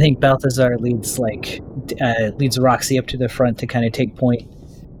Balthazar leads Roxy up to the front to kind of take point.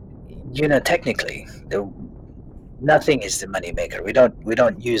 Technically, nothing is the moneymaker. We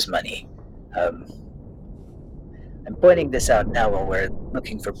don't use money. I'm pointing this out now while we're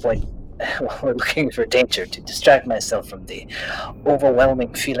looking for danger to distract myself from the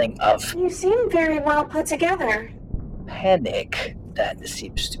overwhelming feeling of You seem very well put together. panic that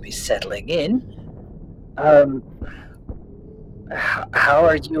seems to be settling in. How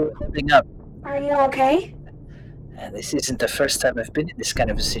are you holding up? Are you okay? This isn't the first time I've been in this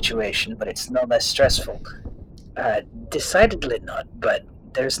kind of a situation, but it's no less stressful. Decidedly not, but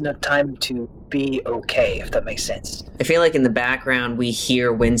there's no time to be okay, if that makes sense. I feel like in the background we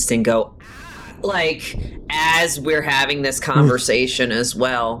hear Winston go, like, as we're having this conversation as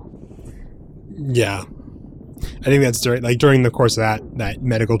well. Yeah. I think that's during the course of that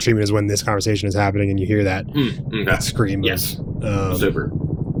medical treatment is when this conversation is happening, and you hear that, that scream. Yes. Super.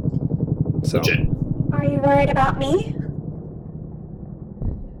 So. Legit. Are you worried about me?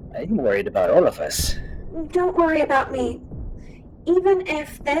 I'm worried about all of us. Don't worry about me. Even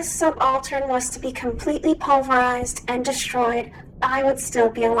if this subaltern was to be completely pulverized and destroyed, I would still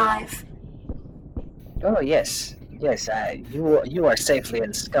be alive. Oh yes, you are safely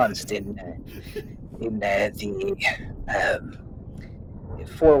ensconced in the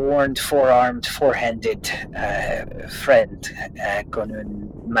forewarned, forearmed, four-handed friend,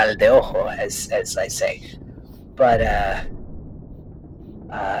 Conun Maldeojo, as I say. But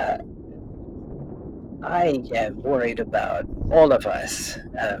I am worried about all of us.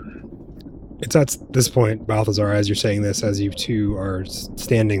 It's at this point, Balthazar, as you're saying this, as you two are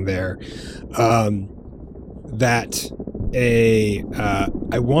standing there, that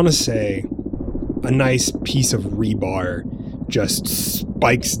I want to say a nice piece of rebar just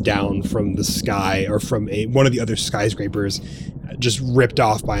spikes down from the sky, or from one of the other skyscrapers, just ripped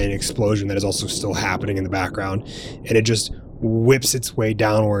off by an explosion that is also still happening in the background, and it just whips its way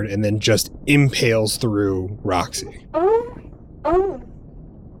downward and then just impales through Roxy. Oh.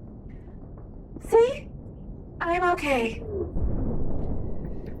 See? I'm okay.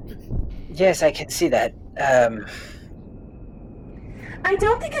 Yes, I can see that. I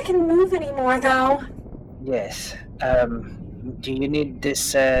don't think I can move anymore, though. Yes. Do you need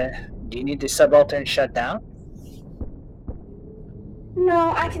this subaltern shut down?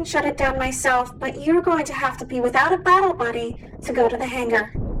 No, I can shut it down myself, but you're going to have to be without a battle buddy to go to the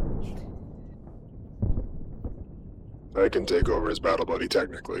hangar. I can take over as battle buddy,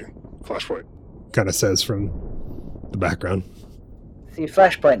 technically. Flashpoint. Kind of says from the background. See,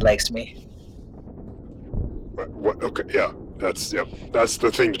 Flashpoint likes me. What? Okay, yeah. That's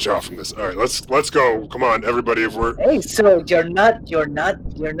the thing to draw from this. All right, let's go. Come on, everybody. If we're Hey, so you're not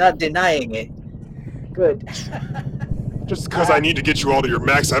denying it. Good. just because I need to get you all to your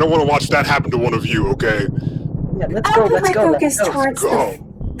max, I don't want to watch that happen to one of you. Okay. Yeah, let's I'll go. put my focus Let's go. towards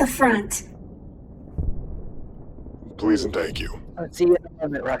Go. the front. Please and thank you. I'll see you in a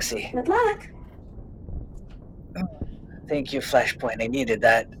moment, Roxy. Good luck. Thank you, Flashpoint. I needed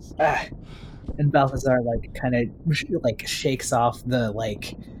that. And Balthazar kind of shakes off the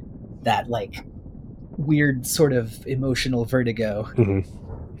that weird sort of emotional vertigo. Mm-hmm.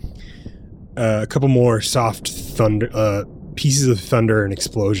 A couple more soft thunder, pieces of thunder and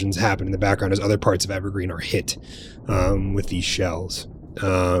explosions happen in the background as other parts of Evergreen are hit with these shells.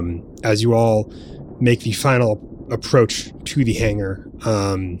 As you all make the final approach to the hangar,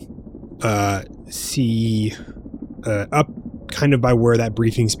 see up kind of by where that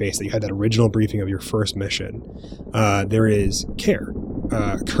briefing space that you had that original briefing of your first mission, there is Care,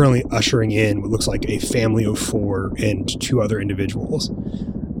 currently ushering in what looks like a family of 4 and 2 other individuals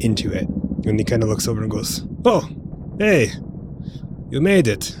into it. And he kind of looks over and goes, "Oh, hey, you made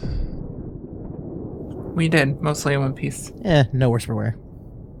it." We did, mostly in one piece. No worse for wear.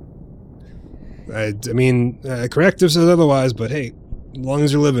 I mean, corrective says otherwise, but hey, as long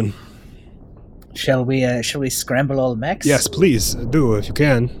as you're living. Shall we scramble all the mechs? Yes, please do if you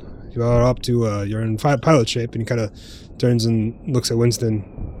can. You are up to you're in pilot shape, and he kind of turns and looks at Winston.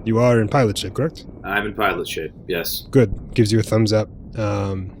 You are in pilot shape, correct? I'm in pilot shape. Yes. Good. Gives you a thumbs up.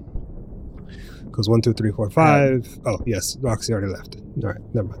 Goes 1, 2, 3, 4, 5. Oh yes, Roxy already left. All right,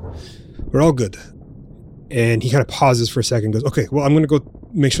 never mind. We're all good. And he kind of pauses for a second. Goes, okay. Well, I'm gonna go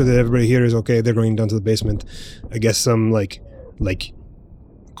make sure that everybody here is okay. They're going down to the basement. I guess some like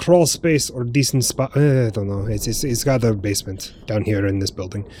crawl space or decent spot. I don't know. It's got the basement down here in this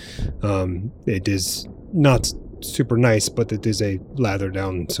building. It is not super nice, but it is a ladder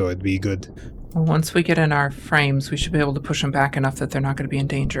down, so it'd be good. Well, once we get in our frames, we should be able to push them back enough that they're not going to be in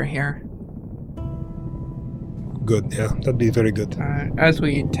danger here. Good, yeah, that'd be very good. As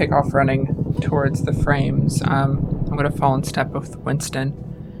we take off running towards the frames, I'm going to fall in step with Winston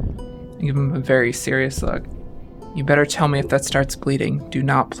and give him a very serious look. You better tell me if that starts bleeding. Do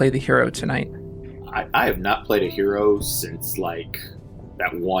not play the hero tonight. I have not played a hero since,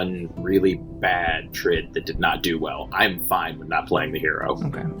 that one really bad trid that did not do well. I'm fine with not playing the hero.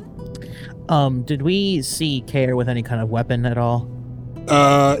 Okay. Did we see Care with any kind of weapon at all?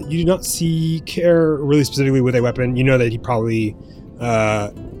 You do not see Care really specifically with a weapon. You know that he probably,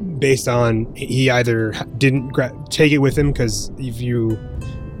 based on, he either didn't take it with him because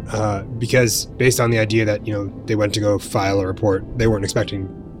based on the idea that, they went to go file a report, they weren't expecting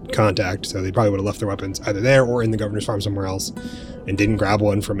contact, so they probably would have left their weapons either there or in the governor's farm somewhere else, and didn't grab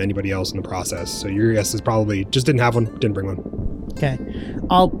one from anybody else in the process. So your guess is probably just didn't have one, didn't bring one. Okay.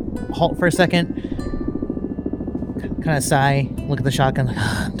 I'll halt for a second, kind of sigh, look at the shotgun,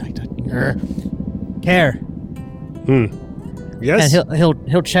 like, Care. Yes? And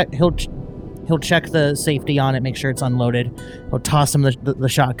he'll check the safety on it, make sure it's unloaded. He'll toss him the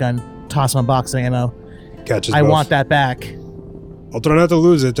shotgun, toss him a box of ammo. Catches I both. want that back. I'll try not to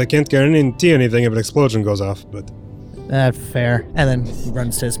lose it. I can't guarantee anything if an explosion goes off, but... Fair. And then he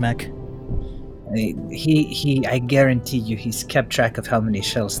runs to his mech. I guarantee you he's kept track of how many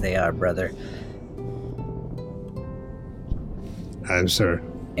shells they are, brother. I'm sure.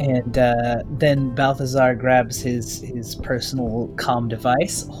 And then Balthazar grabs his personal comm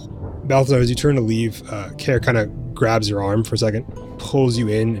device. Balthazar, as you turn to leave, Care kind of grabs your arm for a second, pulls you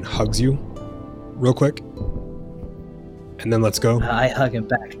in and hugs you real quick, and then lets go. I hug him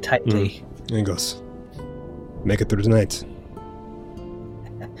back tightly. And he goes, make it through tonight.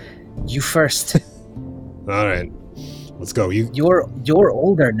 You first. All right, let's go. You're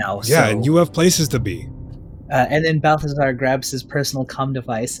older now. Yeah, so. and you have places to be. And then Balthazar grabs his personal comm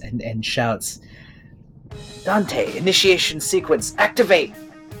device and shouts, "Dante, initiation sequence, activate!"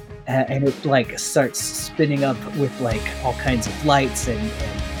 And it like starts spinning up with like all kinds of lights and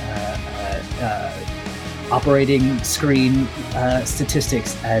operating screen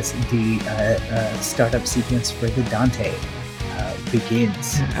statistics as the startup sequence for the Dante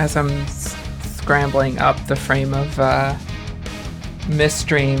begins. As I'm scrambling up the frame of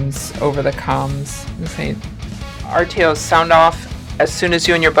Misdreams over the comms, and saying, "RTO, sound off. As soon as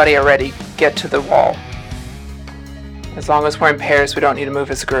you and your buddy are ready, get to the wall. As long as we're in pairs, we don't need to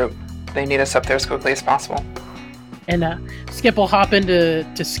move as a group. They need us up there as quickly as possible." And Skip will hop into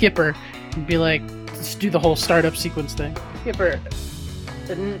Skipper and be like, let's do the whole startup sequence thing. Skipper,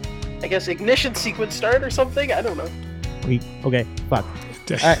 I guess ignition sequence start or something? I don't know. Okay, fuck.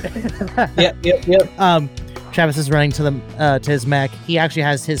 Yep. Travis is running to his mech. He actually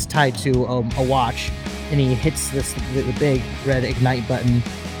has his tied to a watch, and he hits the big red ignite button.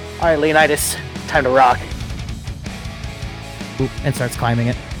 All right, Leonidas, time to rock. And starts climbing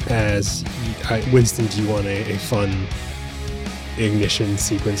it. As Winston, do you want a fun ignition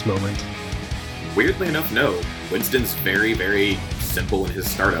sequence moment? Weirdly enough, no. Winston's very, very simple in his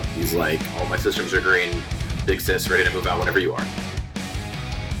startup. He's like, all my systems are green, big sis, ready to move out whenever you are.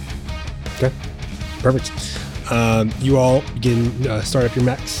 Okay, perfect. You all begin start up your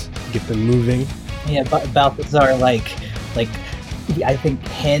mechs, get them moving. Yeah, Balthazar like I think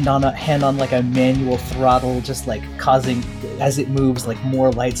hand on like a manual throttle, just like causing as it moves, like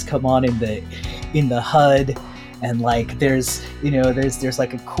more lights come on in the HUD, and like there's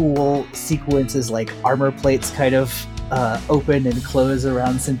like a cool sequence as like armor plates kind of open and close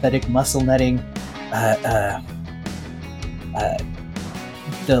around synthetic muscle netting.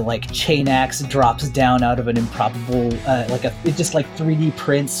 The like chain axe drops down out of an improbable it just like 3D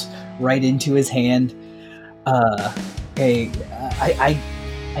prints right into his hand.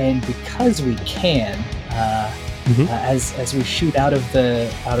 And because we can, as we shoot out of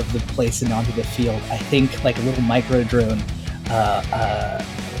the place and onto the field, I think like a little micro drone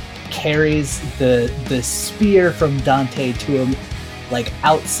carries the spear from Dante to him, like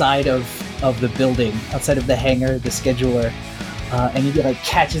outside of the building, outside of the hangar, the scheduler, and he like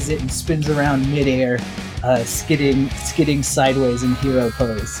catches it and spins around midair, skidding sideways in hero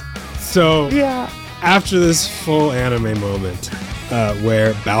pose. So after this full anime moment,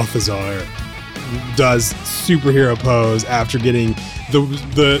 where Balthazar does superhero pose after getting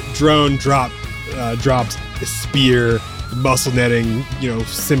the drone drops the spear, the muscle netting,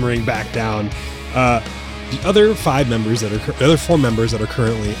 simmering back down. The other 4 members that are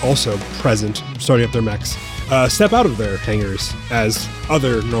currently also present, starting up their mechs, step out of their hangars as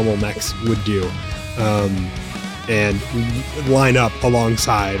other normal mechs would do, and line up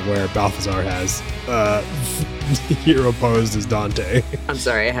alongside where Balthazar has hero posed as Dante. I'm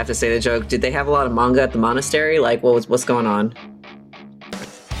sorry, I have to say the joke. Did they have a lot of manga at the monastery? Like, what's going on?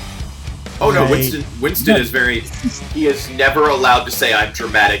 Oh no, Winston is he is never allowed to say I'm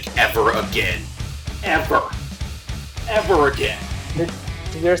dramatic ever again. Ever again. Did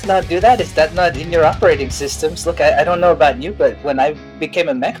yours not do that? Is that not in your operating systems? Look, I don't know about you, but when I became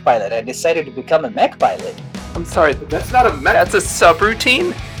a mech pilot, I decided to become a mech pilot. I'm sorry, that's not a mech. That's a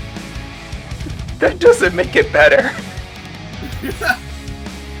subroutine? That doesn't make it better.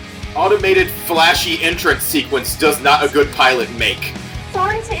 Automated flashy entrance sequence does not a good pilot make.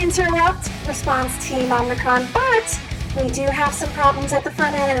 Sorry to interrupt, response team Omicron, but we do have some problems at the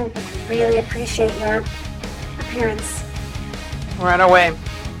front end, and we really appreciate your appearance. We're on our way.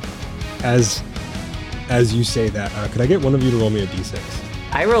 as you say that, could I get one of you to roll me a d6?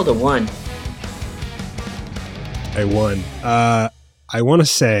 I rolled a 1. A 1. I want to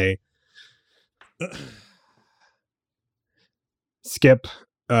say, Skip,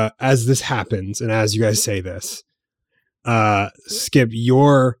 as this happens, and as you guys say this, Skip,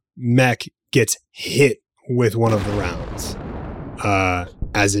 your mech gets hit with one of the rounds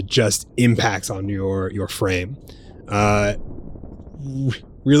as it just impacts on your frame.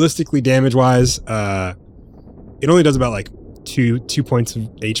 Realistically, damage-wise, it only does about like two points of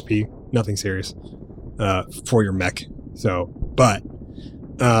HP. Nothing serious for your mech. So, but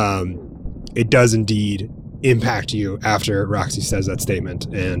it does indeed impact you after Roxy says that statement,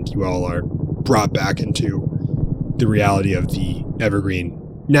 and you all are brought back into the reality of the Evergreen,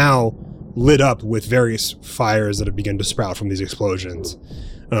 now lit up with various fires that have begun to sprout from these explosions.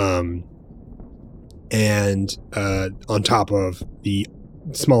 And on top of the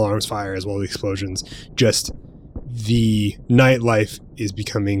small arms fire as well as the explosions, just the nightlife is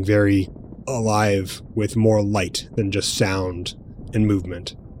becoming very alive with more light than just sound and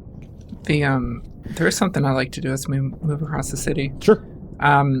movement. There is something I like to do as we move across the city. Sure.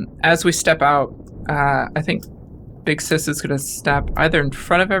 As we step out, I think Big Sis is going to step either in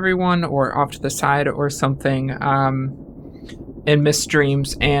front of everyone or off to the side or something in Mist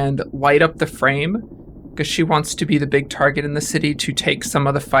Dreams and light up the frame, because she wants to be the big target in the city to take some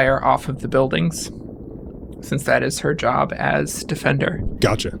of the fire off of the buildings, since that is her job as defender.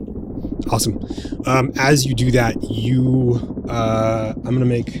 Gotcha. Awesome. As you do that, I'm going to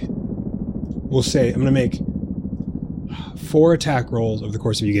make 4 attack rolls over the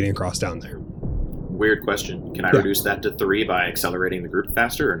course of you getting across down there. Weird question. Can I reduce that to 3 by accelerating the group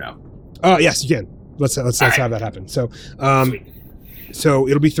faster or no? Yes, you can. Let's have that happen. So, so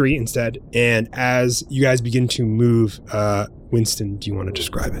it'll be 3 instead. And as you guys begin to move, Winston, do you want to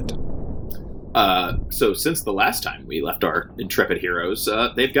describe it? So since the last time we left our intrepid heroes,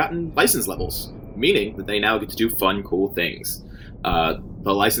 they've gotten license levels, meaning that they now get to do fun, cool things.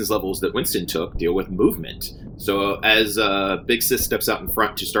 The license levels that Winston took deal with movement. So as Big Sis steps out in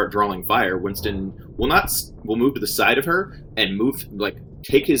front to start drawing fire, Winston will move to the side of her and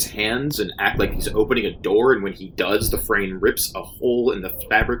take his hands and act like he's opening a door, and when he does, the frame rips a hole in the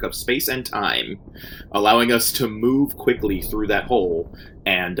fabric of space and time, allowing us to move quickly through that hole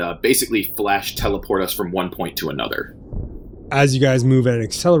and basically flash teleport us from one point to another. As you guys move at an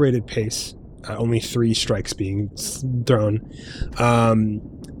accelerated pace, only 3 strikes being thrown,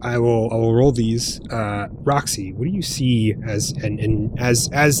 I will roll these. Roxy, what do you see as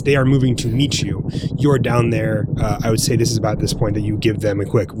they are moving to meet you? You're down there. I would say this is about this point that you give them a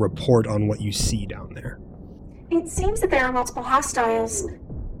quick report on what you see down there. It seems that there are multiple hostiles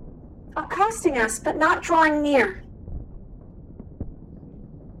accosting us, but not drawing near.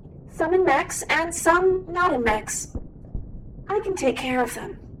 Some in mechs and some not in mechs. I can take care of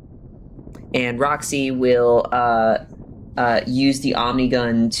them. And Roxy will use the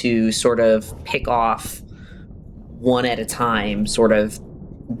Omnigun to sort of pick off one at a time, sort of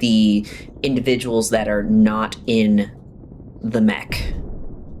the individuals that are not in the mech.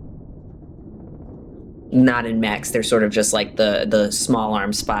 Not in mechs, they're sort of just like the small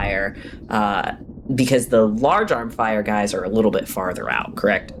arms fire, because the large arm fire guys are a little bit farther out,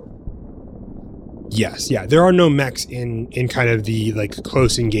 correct? Yes, yeah. There are no mechs in kind of the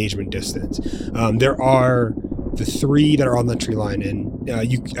close engagement distance. There are the 3 that are on the tree line, and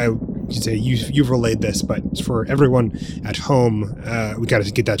you've relayed this, but for everyone at home, we got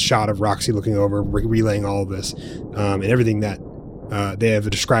to get that shot of Roxy looking over, relaying all of this, and everything that they have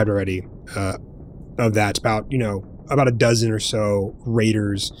described already of that. About a dozen or so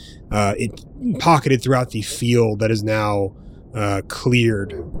raiders pocketed throughout the field that is now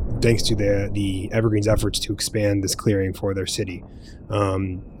cleared thanks to the Evergreen's efforts to expand this clearing for their city.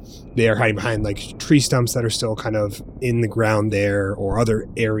 They are hiding behind tree stumps that are still kind of in the ground there, or other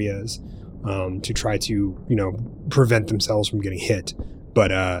areas to try to prevent themselves from getting hit.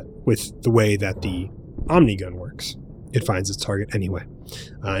 But with the way that the Omnigun works, it finds its target anyway,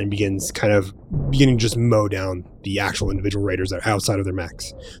 and begins beginning to just mow down the actual individual raiders that are outside of their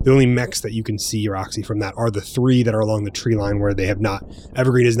mechs. The only mechs that you can see, Roxy, from that are the 3 that are along the tree line where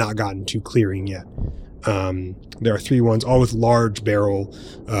Evergreen has not gotten to clearing yet. There are 3 ones, all with large barrel,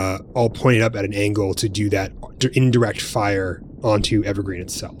 all pointed up at an angle to do that indirect fire onto Evergreen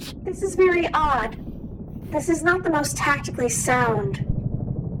itself. This is very odd. This is not the most tactically sound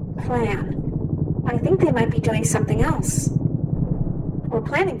plan. I think they might be doing something else. Or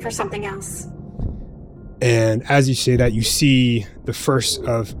planning for something else. And as you say that, you see the first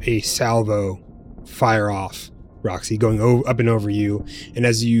of a salvo fire off Roxy, going up and over you. And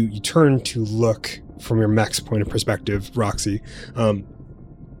as you turn to look from your mech's point of perspective, Roxy,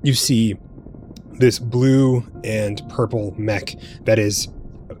 you see this blue and purple mech that is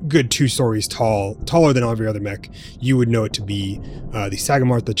a good 2 stories tall, taller than every other mech. You would know it to be the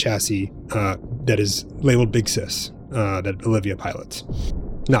Sagamartha chassis that is labeled Big Sis, that Olivia pilots.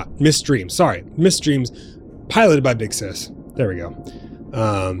 Not Miss Dreams, sorry. Miss Dreams, piloted by Big Sis. There we go.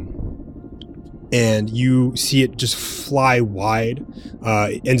 And you see it just fly wide.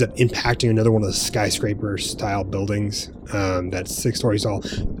 It ends up impacting another one of the skyscraper-style buildings that's 6 stories tall.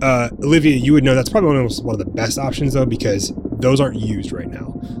 Olivia, you would know that's probably one of the best options, though, because those aren't used right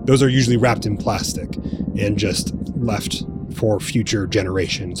now. Those are usually wrapped in plastic and just left for future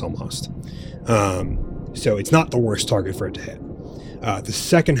generations, almost. So it's not the worst target for it to hit. The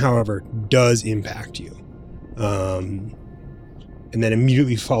second, however, does impact you. And then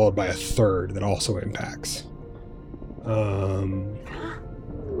immediately followed by a third that also impacts.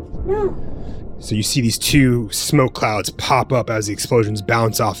 So you see these 2 smoke clouds pop up as the explosions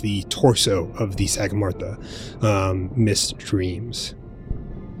bounce off the torso of the Sagamartha, Miss Dreams.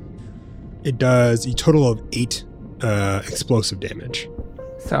 It does a total of 8 explosive damage.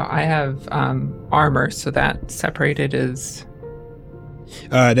 So I have armor, so that separated is...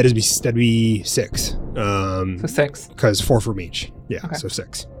 That'd be 6. So 6. Because 4 from each. Yeah, Okay. So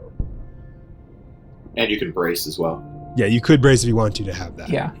 6. And you can brace as well. Yeah, you could brace if you want to have that.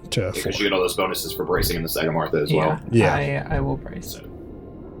 Yeah. To Because 4. you get all those bonuses for bracing in the Sagamartha as well. Yeah. I will brace.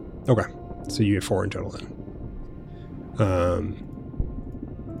 Okay. So you get 4 in total then.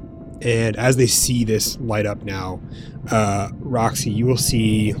 And as they see this light up now, Roxy, you will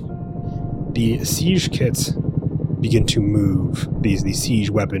see the siege kits begin to move. These siege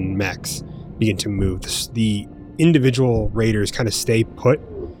weapon mechs begin to move. The individual raiders kind of stay put.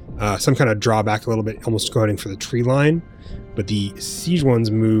 Some kind of draw back a little bit, almost going for the tree line. But the siege ones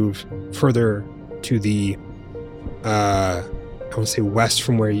move further to the, I want to say west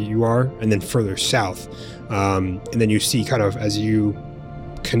from where you are, and then further south. And then you see kind of as you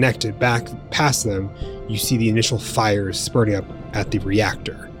connect it back past them, you see the initial fires spurting up at the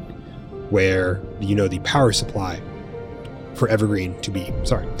reactor, where you know the power supply for Evergreen to be.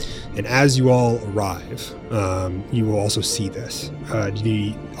 Sorry. And as you all arrive, you will also see this.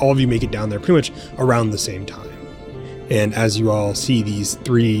 All of you make it down there pretty much around the same time. And as you all see these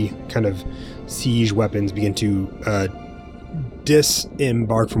 3 kind of siege weapons begin to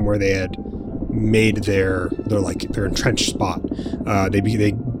disembark from where they had made their entrenched spot,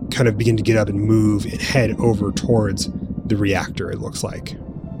 they kind of begin to get up and move and head over towards the reactor, it looks like.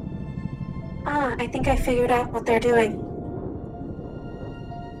 I think I figured out what they're doing.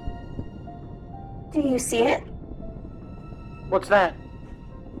 Do you see it? What's that?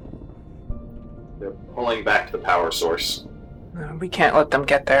 They're pulling back to the power source. We can't let them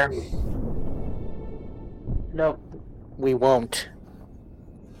get there. No, we won't.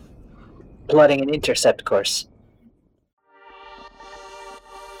 Plotting an intercept course.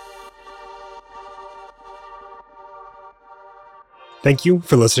 Thank you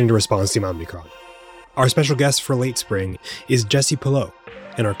for listening to Response Team Omnicron. Our special guest for Late Spring is Jesse Pillow,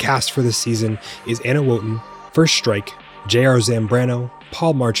 and our cast for this season is Anna Wotan, First Strike, J.R. Zambrano,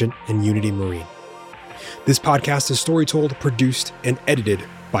 Paul Marchant, and Unity Marine. This podcast is story told, produced, and edited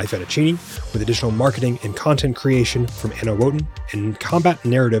by Fettuccini, with additional marketing and content creation from Anna Wotan and combat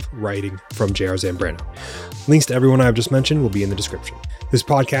narrative writing from J.R. Zambrano. Links to everyone I've just mentioned will be in the description. This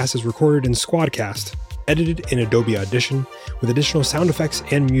podcast is recorded in Squadcast, edited in Adobe Audition, with additional sound effects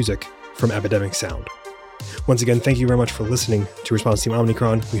and music from Epidemic Sound. Once again, thank you very much for listening to Response Team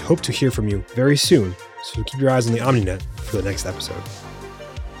Omnicron. We hope to hear from you very soon, so keep your eyes on the Omninet for the next episode.